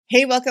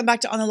Hey, welcome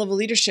back to On the Level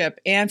Leadership.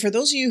 And for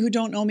those of you who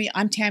don't know me,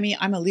 I'm Tammy.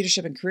 I'm a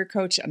leadership and career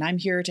coach, and I'm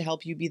here to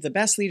help you be the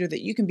best leader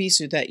that you can be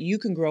so that you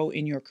can grow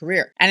in your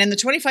career. And in the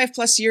 25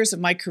 plus years of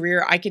my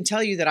career, I can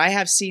tell you that I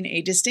have seen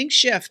a distinct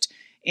shift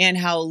in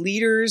how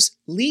leaders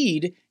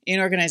lead in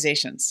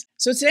organizations.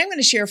 So today I'm going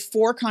to share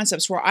 4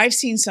 concepts where I've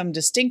seen some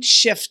distinct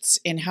shifts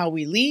in how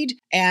we lead.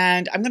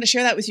 And I'm going to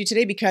share that with you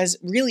today because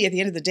really at the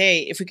end of the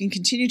day, if we can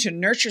continue to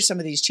nurture some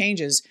of these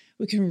changes,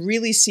 we can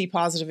really see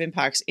positive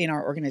impacts in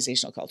our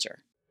organizational culture.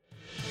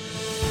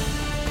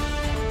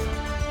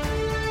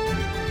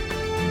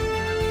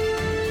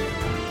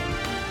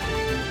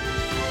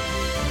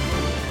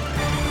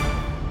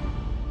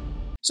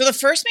 So the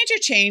first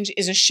major change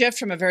is a shift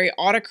from a very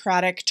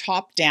autocratic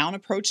top-down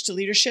approach to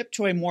leadership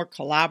to a more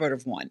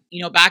collaborative one.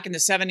 You know, back in the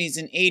 70s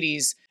and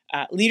 80s,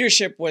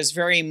 leadership was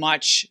very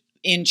much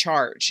in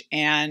charge.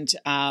 And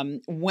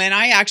when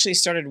I actually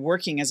started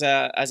working as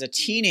a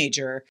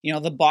teenager, you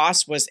know, the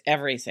boss was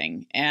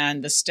everything.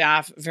 And the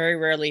staff very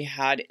rarely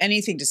had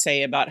anything to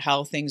say about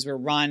how things were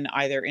run,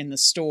 either in the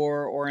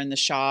store or in the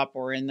shop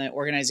or in the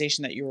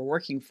organization that you were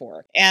working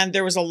for. And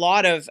there was a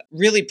lot of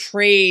really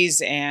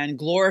praise and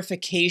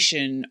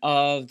glorification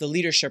of the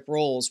leadership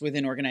roles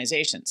within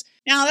organizations.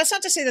 Now, that's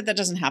not to say that that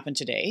doesn't happen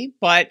today,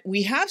 but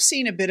we have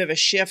seen a bit of a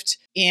shift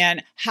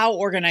in how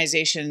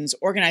organizations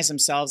organize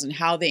themselves and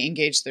how they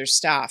engage their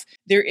staff.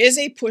 There is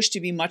a push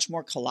to be much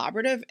more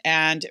collaborative,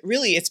 and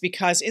really it's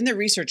because in the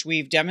research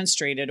we've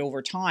demonstrated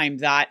over time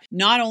that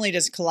not only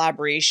does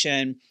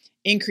collaboration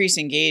increase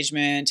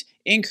engagement,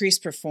 increase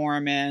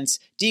performance,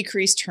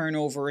 decrease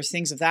turnover,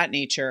 things of that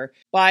nature,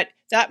 but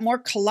that more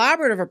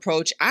collaborative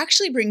approach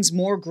actually brings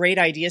more great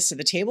ideas to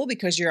the table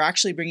because you're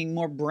actually bringing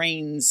more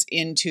brains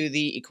into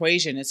the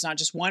equation. It's not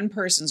just one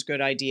person's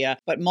good idea,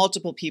 but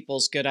multiple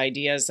people's good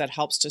ideas that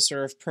helps to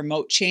sort of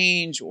promote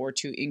change or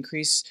to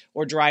increase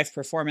or drive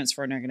performance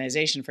for an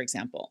organization, for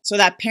example. So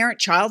that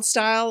parent-child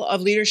style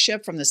of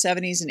leadership from the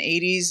 70s and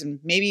 80s and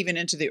maybe even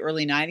into the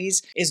early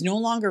 90s is no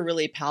longer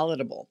really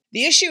palatable.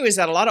 The issue is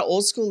that a lot of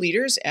old school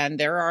leaders, and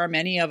there are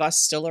many of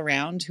us still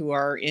around who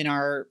are in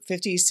our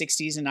 50s,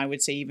 60s, and I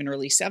would say even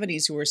early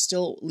 70s who are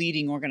still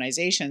leading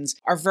organizations,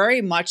 are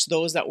very much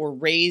those that were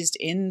raised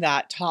in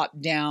that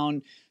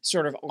top-down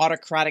sort of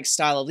autocratic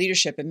style of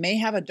leadership and may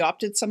have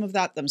adopted some of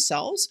that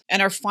themselves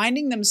and are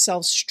finding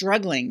themselves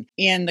struggling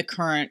in the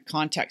current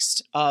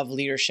context of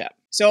leadership.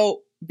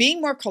 So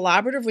being more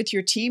collaborative with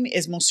your team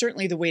is most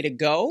certainly the way to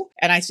go.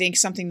 And I think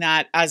something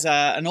that as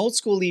an old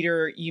school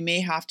leader, you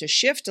may have to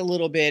shift a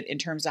little bit in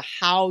terms of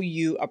how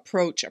you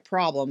approach a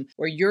problem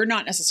where you're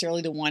not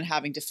necessarily the one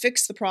having to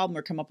fix the problem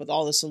or come up with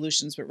all the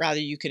solutions, but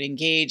rather you could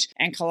engage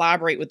and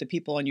collaborate with the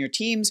people on your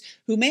teams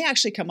who may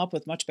actually come up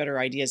with much better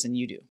ideas than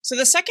you do. So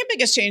the second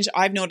biggest change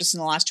I've noticed in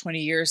the last 20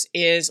 years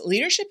is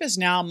leadership is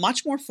now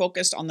much more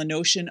focused on the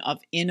notion of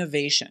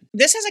innovation.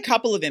 This has a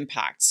couple of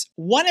impacts.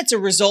 One, it's a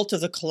result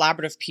of the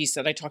collaborative piece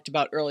that I talked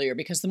about earlier,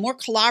 because the more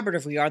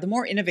collaborative we are, the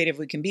more innovative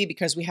we can be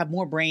because we have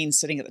more brains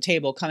sitting at the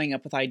table coming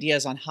up with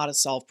ideas on how to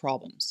solve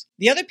problems.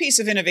 The other piece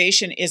of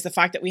innovation is the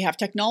fact that we have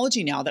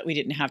technology now that we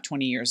didn't have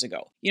 20 years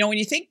ago. You know, when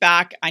you think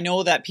back, I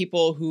know that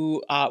people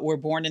who were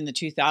born in the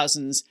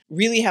 2000s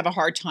really have a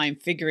hard time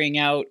figuring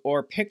out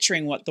or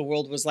picturing what the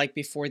world was like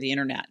before the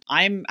internet.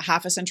 I'm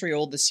half a century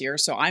old this year,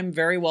 so I'm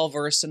very well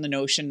versed in the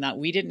notion that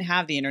we didn't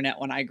have the internet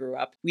when I grew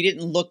up. We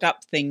didn't look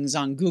up things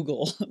on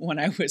Google when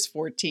I was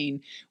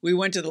 14. We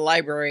went to the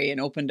library and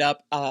opened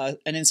up an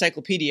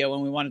encyclopedia when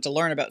we wanted to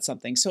learn about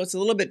something. So it's a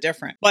little bit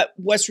different. But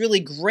what's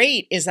really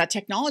great is that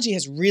technology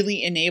has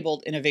really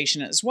enabled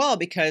innovation as well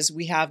because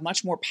we have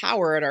much more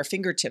power at our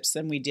fingertips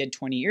than we did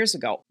 20 years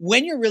ago.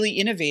 When you're really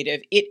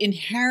innovative, it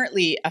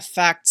inherently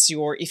affects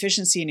your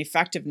efficiency and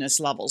effectiveness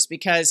levels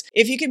because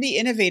if you can be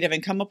innovative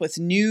and come up with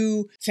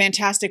new,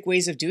 fantastic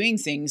ways of doing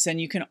things, then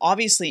you can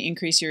obviously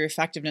increase your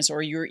effectiveness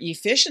or your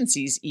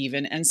efficiencies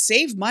even and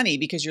save money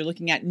because you're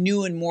looking at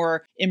new and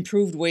more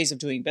improved ways of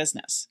doing business.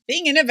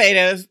 Being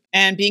innovative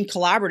and being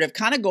collaborative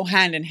kind of go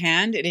hand in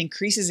hand. It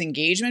increases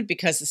engagement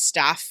because the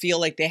staff feel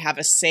like they have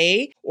a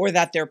say or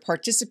that they're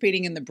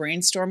participating in the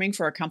brainstorming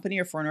for a company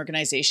or for an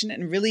organization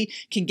and really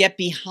can get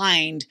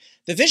behind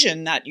the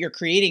vision that you're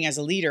creating as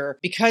a leader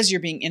because you're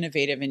being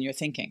innovative in your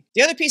thinking.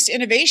 The other piece to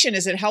innovation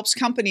is it helps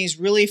companies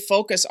really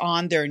focus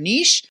on their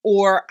niche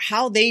or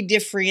how they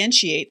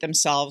differentiate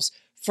themselves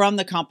from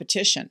the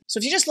competition. So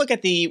if you just look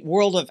at the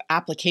world of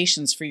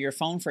applications for your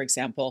phone, for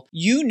example,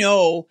 you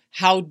know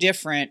how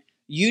different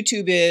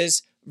YouTube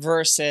is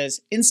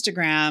versus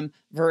Instagram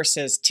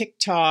versus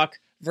TikTok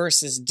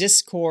versus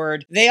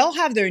Discord. They all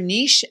have their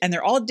niche and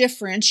they're all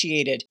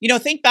differentiated. You know,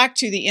 think back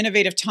to the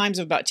innovative times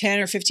of about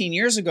 10 or 15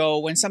 years ago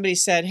when somebody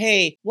said,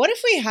 hey, what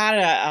if we had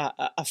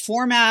a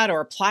format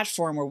or a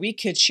platform where we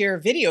could share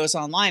videos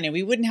online and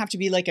we wouldn't have to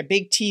be like a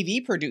big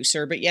TV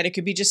producer, but yet it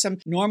could be just some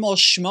normal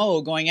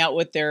schmo going out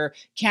with their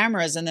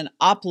cameras and then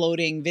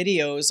uploading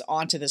videos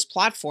onto this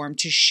platform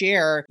to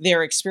share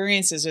their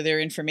experiences or their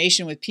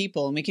information with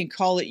people. And we can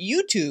call it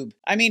YouTube.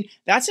 I mean,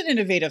 that's an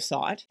innovative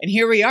thought. And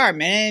here we are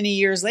many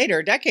years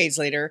later. decades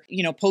later,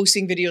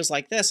 posting videos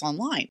like this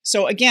online.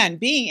 So again,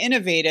 being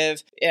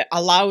innovative, it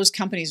allows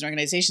companies and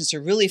organizations to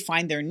really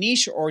find their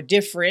niche or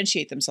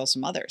differentiate themselves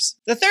from others.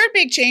 The third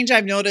big change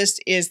I've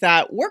noticed is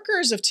that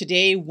workers of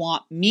today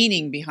want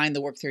meaning behind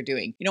the work they're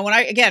doing.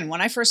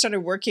 When I first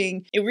started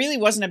working, it really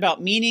wasn't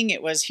about meaning.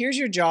 It was, here's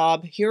your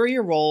job, here are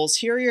your roles,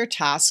 here are your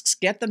tasks,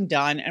 get them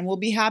done, and we'll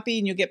be happy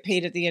and you'll get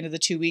paid at the end of the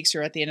 2 weeks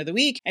or at the end of the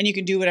week, and you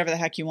can do whatever the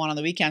heck you want on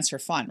the weekends for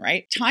fun,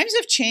 right? Times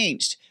have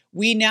changed.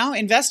 We now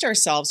invest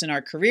ourselves in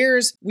our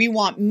careers. We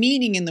want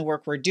meaning in the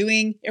work we're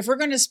doing. If we're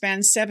going to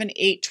spend 7,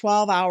 8,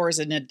 12 hours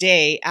in a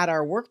day at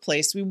our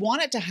workplace, we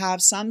want it to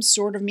have some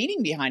sort of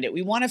meaning behind it.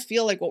 We want to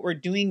feel like what we're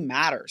doing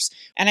matters.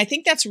 And I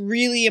think that's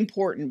really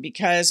important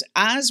because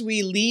as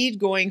we lead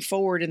going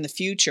forward in the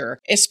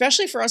future,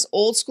 especially for us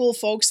old school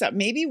folks that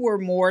maybe were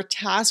more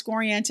task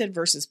oriented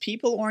versus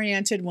people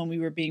oriented when we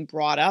were being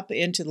brought up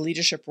into the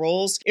leadership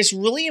roles, it's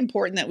really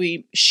important that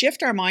we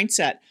shift our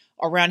mindset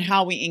around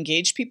how we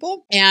engage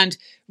people and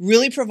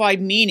really provide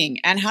meaning.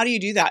 And how do you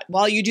do that?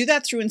 Well, you do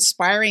that through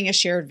inspiring a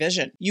shared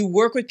vision. You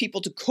work with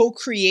people to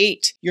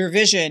co-create your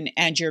vision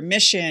and your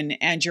mission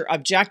and your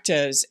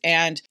objectives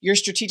and your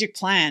strategic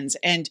plans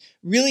and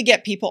really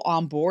get people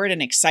on board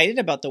and excited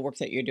about the work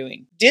that you're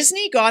doing.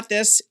 Disney got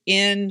this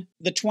in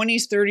the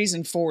 20s, 30s,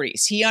 and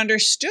 40s. He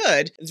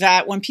understood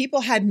that when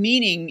people had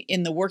meaning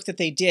in the work that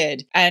they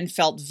did and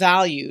felt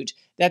valued,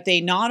 that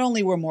they not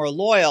only were more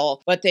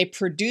loyal, but they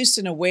produced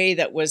in a way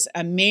that was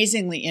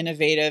amazingly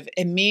innovative,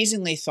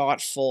 amazingly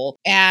thoughtful,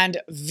 and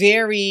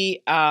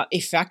very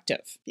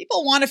effective.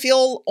 People want to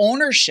feel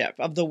ownership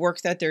of the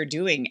work that they're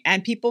doing,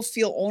 and people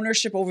feel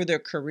ownership over their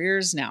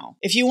careers now.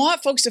 If you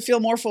want folks to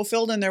feel more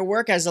fulfilled in their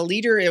work as a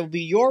leader, it will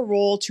be your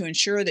role to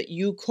ensure that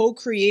you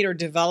co-create or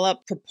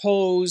develop,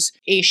 propose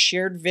a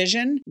shared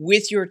vision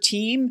with your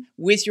team,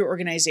 with your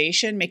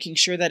organization, making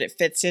sure that it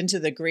fits into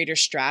the greater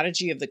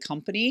strategy of the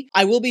company.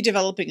 I will be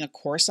developing a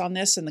course on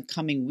this in the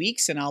coming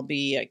weeks, and I'll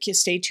be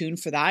stay tuned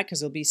for that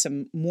because there'll be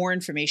some more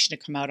information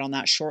to come out on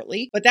that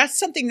shortly. But that's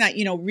something that,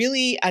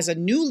 really as a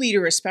new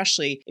leader,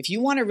 especially if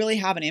you want to really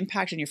have an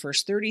impact in your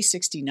first 30,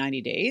 60,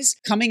 90 days,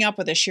 coming up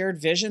with a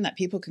shared vision that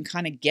people can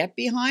kind of get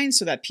behind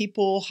so that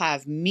people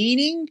have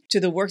meaning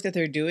to the work that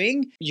they're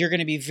doing, you're going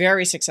to be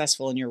very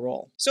successful in your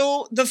role.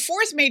 So the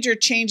fourth major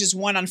change is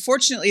one,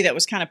 unfortunately, that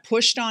was kind of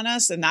pushed on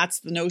us, and that's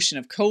the notion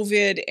of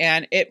COVID.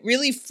 And it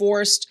really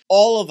forced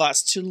all of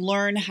us to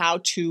learn how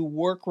to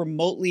work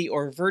remotely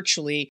or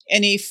virtually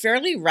in a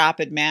fairly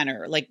rapid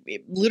manner. Like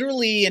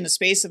literally in the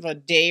space of a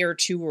day or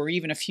two or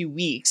even a few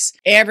weeks,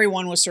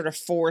 everyone was sort of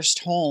forced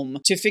home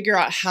to figure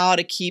out how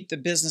to keep the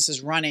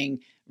businesses running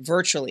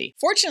virtually.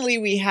 Fortunately,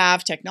 we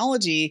have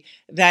technology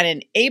that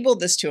enabled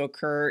this to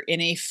occur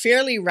in a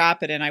fairly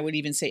rapid and I would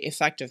even say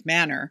effective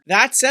manner.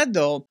 That said,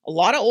 though, a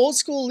lot of old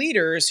school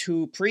leaders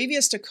who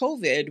previous to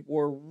COVID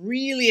were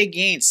really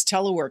against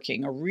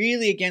teleworking or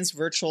really against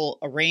virtual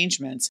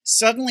arrangements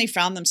suddenly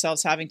found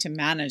themselves having to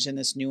manage in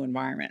this new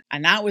environment.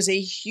 And that was a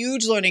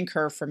huge learning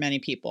curve for many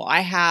people.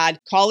 I had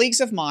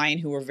colleagues of mine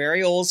who were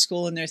very old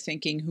school in their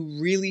thinking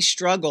who really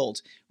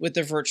struggled with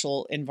the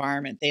virtual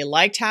environment. They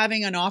liked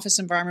having an office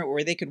environment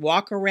where they could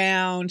walk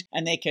around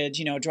and they could,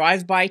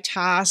 drive by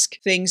task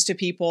things to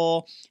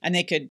people, and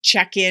they could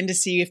check in to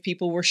see if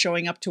people were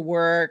showing up to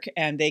work,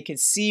 and they could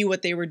see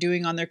what they were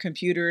doing on their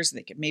computers.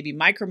 They could maybe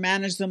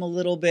micromanage them a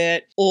little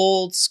bit.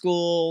 Old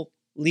school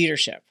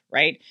leadership,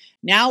 right?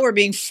 Now we're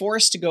being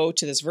forced to go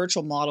to this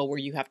virtual model where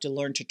you have to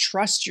learn to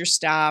trust your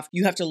staff.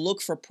 You have to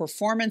look for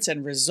performance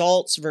and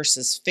results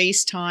versus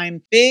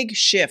FaceTime. Big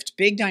shift,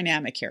 big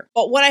dynamic here.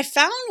 But what I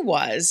found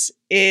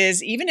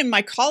is even in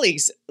my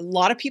colleagues, a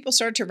lot of people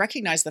started to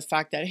recognize the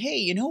fact that, hey,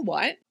 you know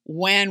what?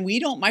 When we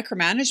don't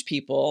micromanage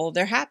people,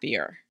 they're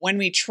happier. When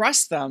we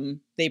trust them,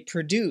 they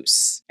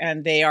produce,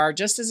 and they are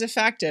just as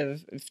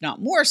effective, if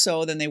not more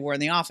so, than they were in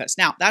the office.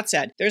 Now, that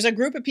said, there's a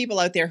group of people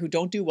out there who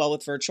don't do well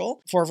with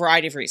virtual for a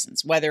variety of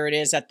reasons, whether it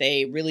is that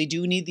they really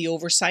do need the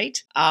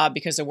oversight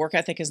because their work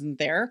ethic isn't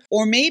there,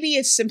 or maybe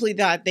it's simply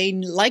that they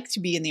like to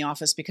be in the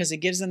office because it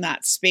gives them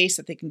that space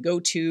that they can go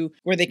to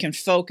where they can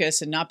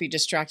focus and not be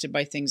distracted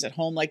by things at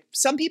home. Like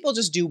some people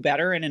just do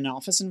better in an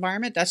office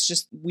environment. That's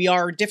just, we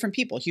are different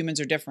people. Humans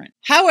are different.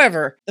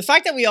 However, the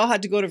fact that we all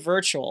had to go to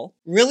virtual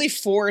really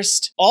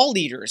forced all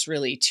leaders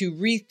really to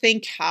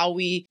rethink how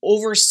we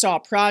oversaw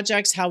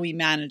projects, how we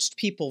managed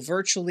people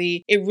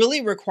virtually. It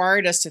really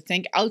required us to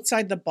think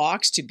outside the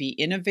box, to be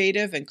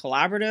innovative and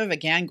collaborative.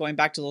 Again, going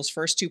back to those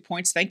first 2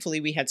 points,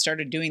 thankfully we had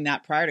started doing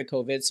that prior to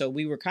COVID. So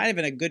we were kind of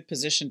in a good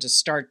position to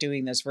start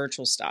doing this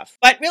virtual stuff.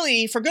 But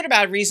really, for good or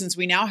bad reasons,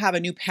 we now have a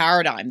new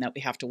paradigm that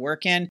we have to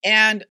work in.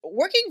 And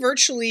working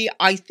virtually,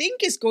 I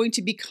think, is going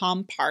to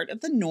become part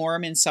of the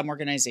norm in some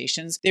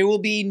organizations. There will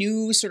be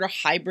new sort of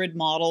hybrid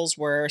models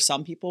where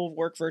some people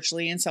work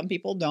virtually and some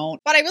people don't.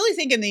 But I really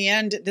think in the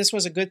end, this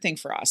was a good thing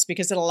for us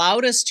because it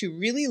allowed us to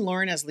really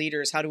learn as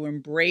leaders how to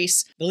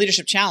embrace the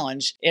leadership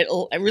challenge. It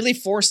really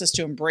forced us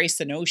to embrace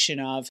the notion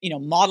of,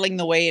 modeling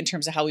the way in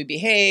terms of how we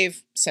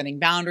behave, setting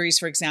boundaries,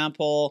 for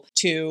example,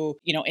 to,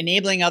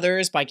 enabling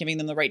others by giving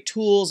them the right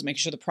tools, making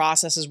sure the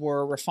processes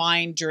were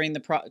refined during the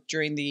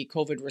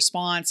COVID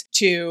response,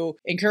 to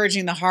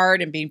encouraging the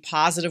heart and being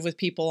positive with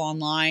people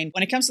online.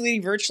 When it comes to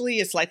leading virtually,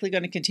 it's likely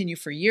going to continue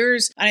for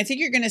years. And I think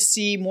you're going to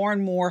see more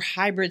and more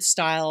hybrid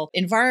style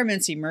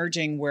environments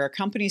emerging where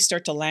companies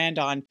start to land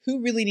on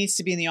who really needs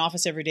to be in the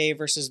office every day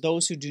versus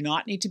those who do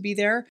not need to be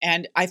there.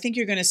 And I think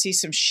you're going to see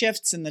some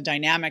shifts in the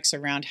dynamics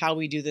around how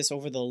we do this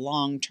over the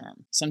long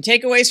term. Some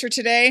takeaways for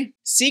today: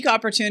 seek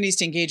opportunities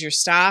to engage your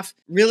staff,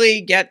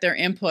 really get their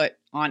input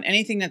on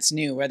anything that's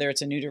new, whether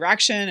it's a new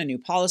direction, a new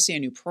policy, a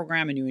new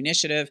program, a new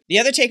initiative. The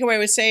other takeaway I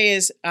would say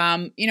is,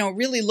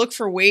 really look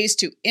for ways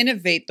to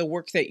innovate the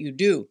work that you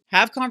do.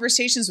 Have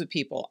conversations with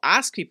people.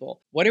 Ask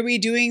people, what are we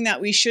doing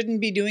that we shouldn't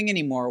be doing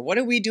anymore? What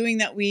are we doing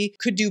that we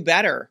could do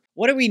better?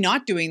 What are we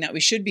not doing that we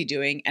should be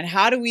doing? And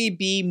how do we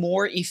be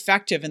more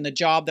effective in the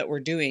job that we're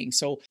doing?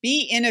 So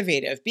be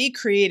innovative, be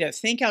creative,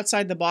 think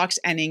outside the box,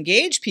 and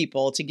engage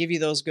people to give you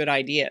those good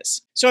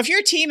ideas. So if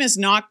your team is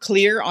not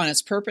clear on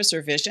its purpose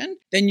or vision,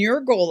 then your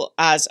goal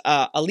as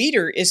a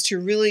leader is to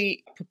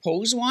really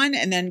propose one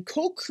and then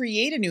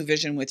co-create a new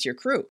vision with your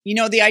crew.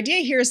 The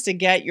idea here is to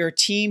get your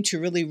team to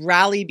really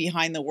rally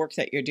behind the work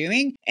that you're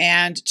doing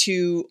and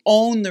to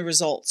own the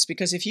results.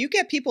 Because if you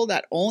get people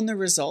that own the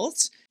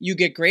results, you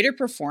get greater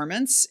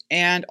performance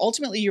and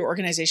ultimately your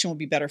organization will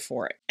be better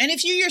for it. And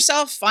if you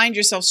yourself find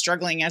yourself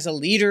struggling as a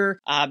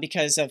leader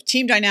because of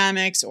team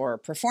dynamics or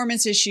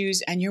performance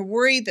issues, and you're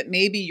worried that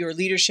maybe your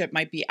leadership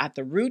might be at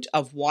the root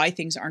of why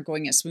things aren't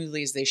going as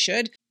smoothly as they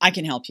should, I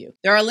can help you.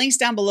 There are links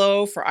down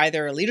below for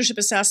either a leadership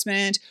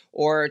assessment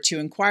or to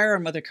inquire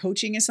on whether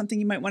coaching is something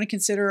you might want to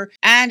consider.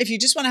 And if you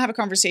just want to have a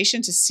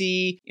conversation to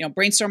see,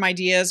 brainstorm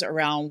ideas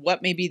around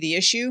what may be the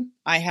issue,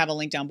 I have a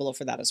link down below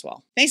for that as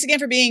well. Thanks again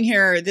for being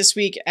here this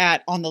week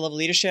at On the Level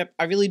Leadership.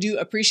 I really do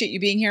appreciate you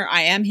being here.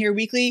 I am here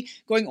weekly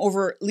going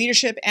over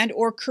leadership and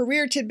or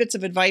career tidbits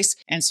of advice.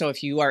 And so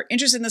if you are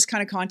interested in this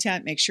kind of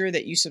content, make sure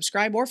that you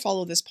subscribe or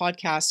follow this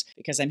podcast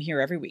because I'm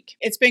here every week.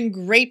 It's been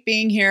great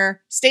being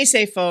here. Stay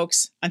safe,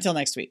 folks. Until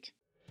next week.